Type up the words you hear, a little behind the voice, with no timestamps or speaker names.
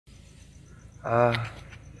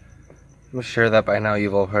I'm sure that by now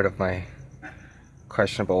you've all heard of my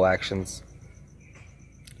questionable actions.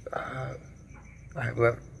 I've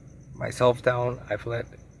let myself down, I've let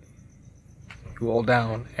you all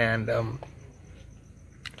down, and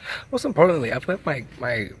most importantly, I've let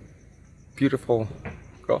my beautiful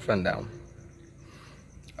girlfriend down.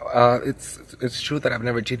 It's true that I've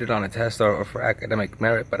never cheated on a test or for academic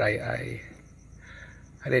merit, but I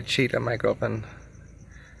did cheat on my girlfriend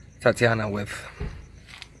Tatiana with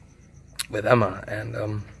Emma, and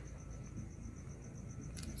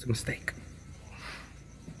it's a mistake.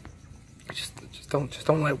 Just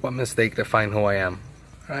don't let one mistake define who I am.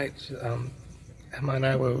 All right? Emma and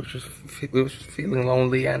I were just feeling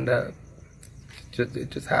lonely, and it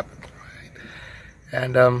just happened. Right?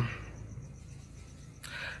 And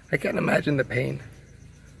I can't imagine the pain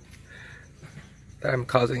that I'm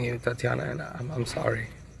causing you, Tatiana, and I'm sorry.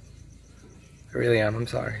 I really am. I'm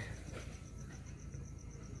sorry.